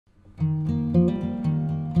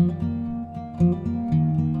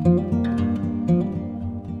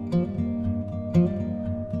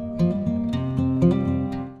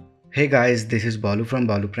Hey guys, this is Balu from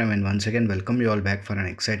Balu Prime and once again welcome you all back for an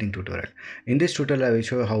exciting tutorial. In this tutorial I will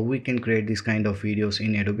show you how we can create this kind of videos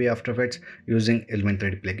in Adobe After Effects using Element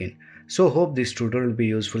 3D plugin. So hope this tutorial will be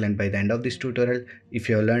useful, and by the end of this tutorial, if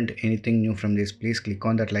you have learned anything new from this, please click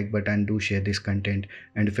on that like button, do share this content,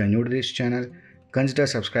 and if you are new to this channel, consider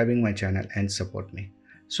subscribing my channel and support me.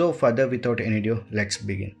 So further without any ado, let's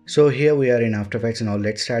begin. So here we are in After Effects. Now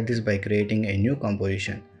let's start this by creating a new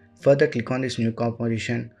composition. Further click on this new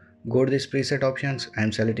composition. Go to this preset options. I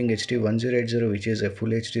am selecting HD1080, which is a full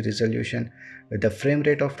HD resolution with a frame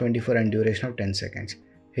rate of 24 and duration of 10 seconds.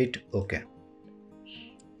 Hit OK.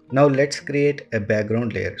 Now let's create a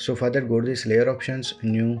background layer. So further go to this layer options,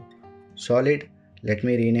 new solid. Let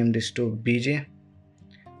me rename this to BG.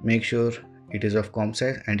 Make sure it is of comp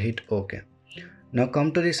size and hit OK. Now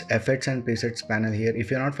come to this effects and presets panel here.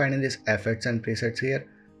 If you're not finding this effects and presets here,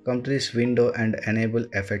 come to this window and enable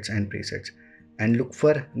effects and presets and look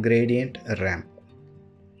for gradient ramp.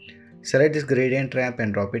 Select this gradient ramp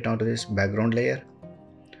and drop it onto this background layer.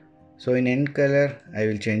 So in end color, I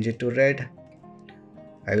will change it to red.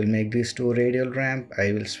 I will make this to radial ramp.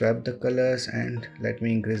 I will swap the colors and let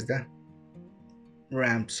me increase the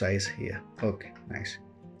ramp size here. Okay, nice.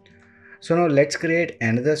 So now let's create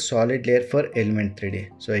another solid layer for Element 3D.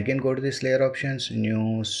 So again go to this layer options,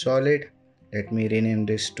 new solid. Let me rename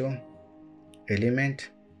this to element.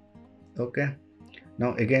 Okay.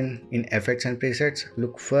 Now again in effects and presets,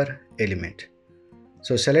 look for element.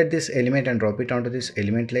 So select this element and drop it onto this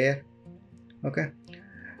element layer. Okay.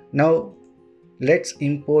 Now let's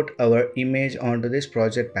import our image onto this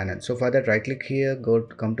project panel. So for that, right click here,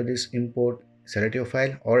 come to this import, select your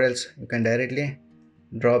file, or else you can directly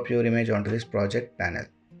drop your image onto this project panel.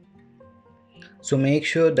 So make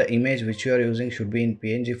sure the image which you are using should be in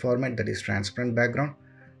PNG format, that is transparent background.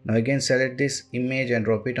 Now again select this image and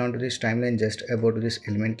drop it onto this timeline just above this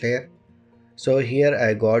element layer. So here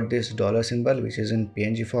I got this dollar symbol which is in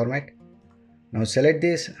PNG format. Now select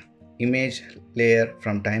this image layer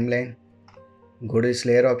from timeline, go to this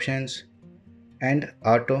layer options and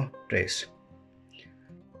auto trace.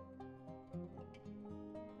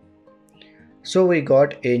 So we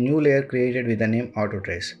got a new layer created with the name auto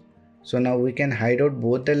trace. So now we can hide out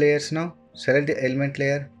both the layers now. Select the element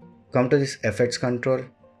layer, come to this effects control,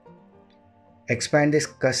 expand this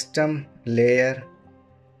custom layer,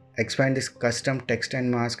 expand this custom text and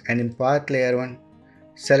mask, and in path layer 1,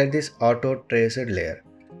 select this auto traced layer.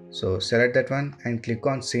 So select that one and click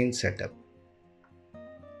on scene setup.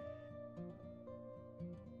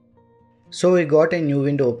 So we got a new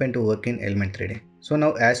window open to work in Element 3D. So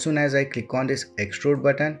now as soon as I click on this extrude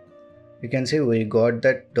button, you can see we got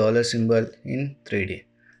that dollar symbol in 3D.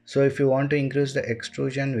 So if you want to increase the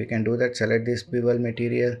extrusion, we can do that. Select this bevel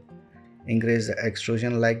material, increase the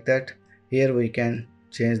extrusion like that. Here we can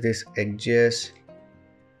change this edges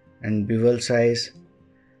and bevel size.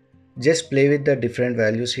 Just play with the different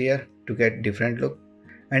values here to get different look.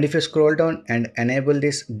 And if you scroll down and enable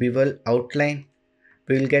this bevel outline,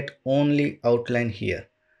 we will get only outline here.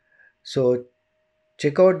 So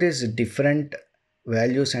check out these different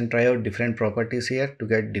values and try out different properties here to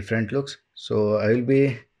get different looks. So I will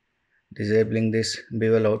be disabling this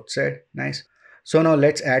bevel outside. Nice. So now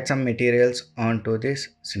let's add some materials onto this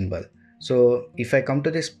symbol. So if I come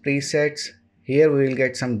to this presets, here we will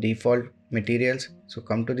get some default materials. So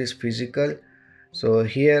come to this physical. So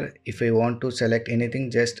here if I want to select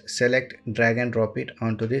anything, just select, drag and drop it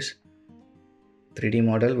onto this 3D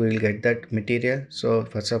model, we will get that material. So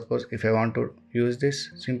for suppose if I want to use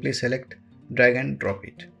this, simply select, drag and drop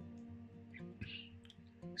it.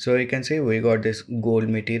 So you can see we got this gold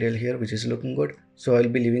material here which is looking good. So I'll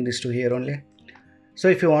be leaving this to here only. So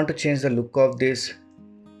if you want to change the look of this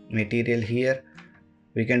material here,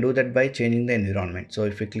 we can do that by changing the environment. So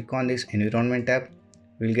if we click on this environment tab,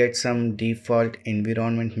 we'll get some default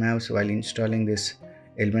environment maps while installing this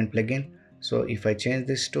element plugin. So if I change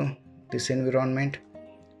this to this environment,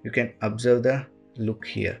 you can observe the look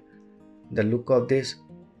here. The look of this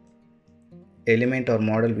element or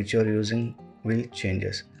model which you are using will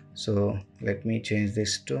changes. So let me change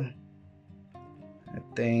this to, I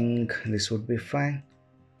think this would be fine.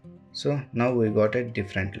 So now we got a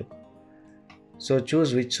different look. So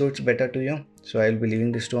choose which suits better to you. So I'll be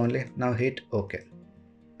leaving this to only. Now hit OK.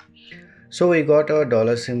 So we got our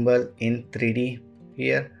dollar symbol in 3D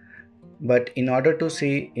here. But in order to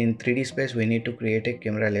see in 3D space, we need to create a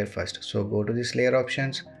camera layer first. So go to this layer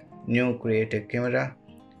options, new, create a camera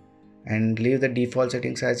and leave the default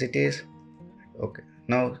settings as it is. Okay.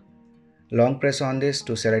 Now long press on this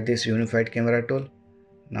to select this unified camera tool.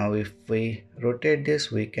 Now if we rotate this,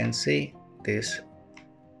 we can see this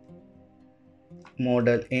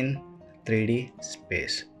model in 3D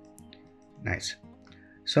space. Nice.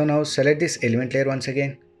 So now select this element layer once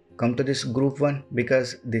again. Come to this group 1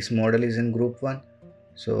 because this model is in group 1.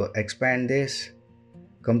 So expand this.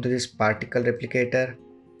 Come to this particle replicator.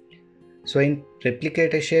 So in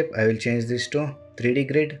replicator shape, I will change this to 3D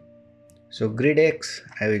grid. So grid X,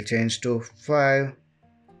 I will change to 5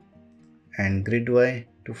 and grid Y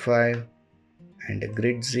to 5 and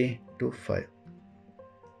grid Z to 5.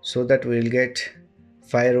 So that we will get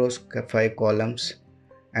 5 rows, 5 columns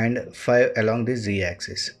and 5 along the Z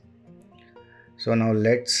axis. So now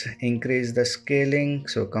let's increase the scaling.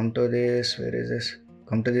 So come to this, where is this?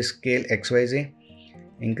 Come to this scale XYZ.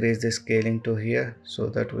 Increase the scaling to here so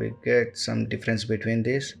that we get some difference between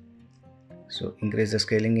this. So increase the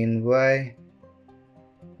scaling in Y.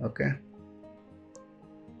 Okay.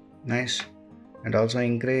 Nice. And also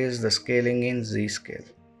increase the scaling in Z scale.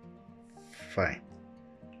 Fine.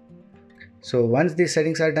 So once these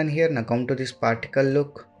settings are done here, now come to this particle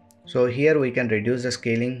look. So here we can reduce the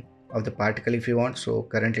scaling of the particle if you want. So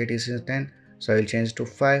currently it is 10. So I will change to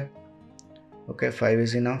 5. Okay, 5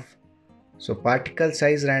 is enough. So particle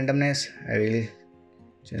size randomness, I will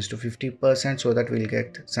change to 50% so that we'll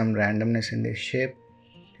get some randomness in this shape.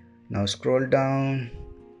 Now scroll down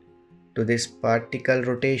to this particle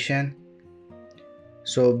rotation.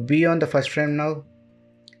 So be on the first frame now.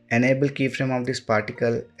 Enable keyframe of this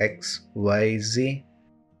particle X, Y, Z.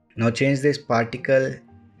 Now change this particle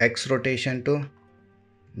X rotation to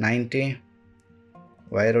 90,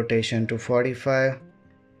 Y rotation to 45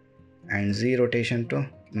 and Z rotation to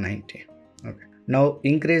 90. Okay. Now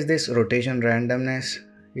increase this rotation randomness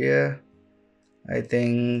here. I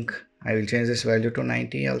think I will change this value to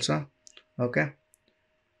 90 also. Okay.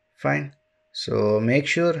 Fine. So make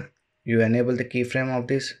sure you enable the keyframe of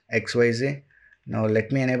this XYZ. Now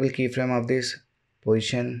let me enable keyframe of this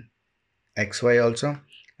position XY also,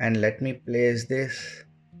 and let me place this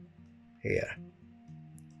here.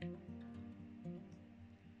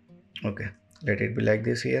 Okay, let it be like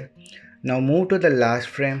this here. Now move to the last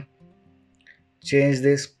frame. Change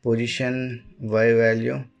this position Y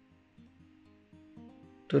value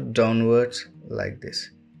to downwards like this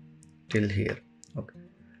till here. Okay.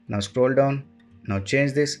 Now scroll down. Now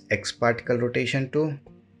change this X particle rotation to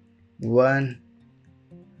 1,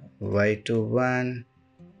 Y to 1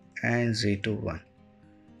 and Z to 1.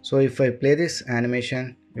 So if I play this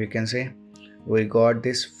animation, you can see we got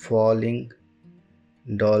this falling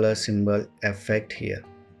dollar symbol effect here.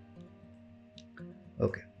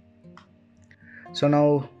 Okay. So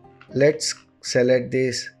now let's select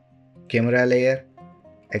this camera layer,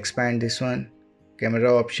 expand this one,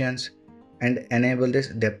 camera options, and enable this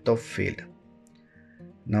depth of field.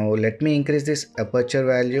 Now let me increase this aperture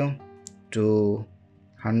value to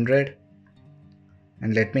 100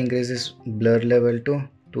 and let me increase this blur level to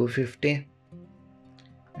 250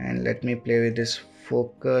 and let me play with this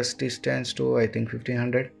focus distance to I think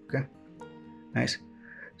 1500. Okay, nice.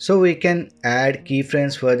 So we can add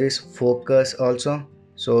keyframes for this focus also.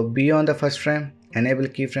 So be on the first frame, enable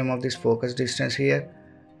keyframe of this focus distance here.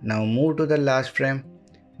 Now move to the last frame.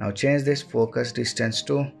 Now change this focus distance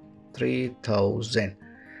to 3000.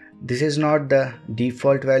 This is not the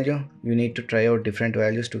default value. You need to try out different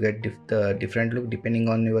values to get the different look depending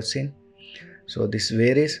on your scene. So this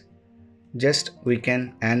varies. Just we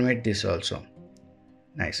can animate this also.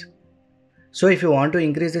 Nice. So if you want to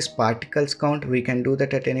increase this particles count, we can do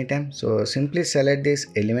that at any time. So simply select this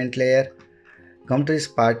element layer, come to this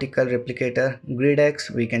particle replicator, grid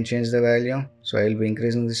X, we can change the value. So I will be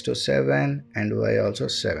increasing this to 7 and Y also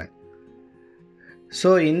 7.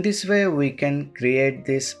 So in this way we can create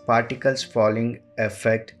this particles falling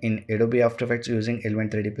effect in Adobe After Effects using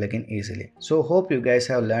Element 3D plugin easily. So hope you guys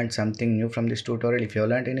have learned something new from this tutorial. If you have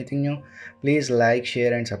learned anything new, please like,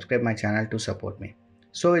 share and subscribe my channel to support me.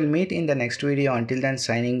 So we'll meet in the next video. Until then,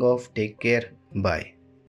 signing off. Take care. Bye.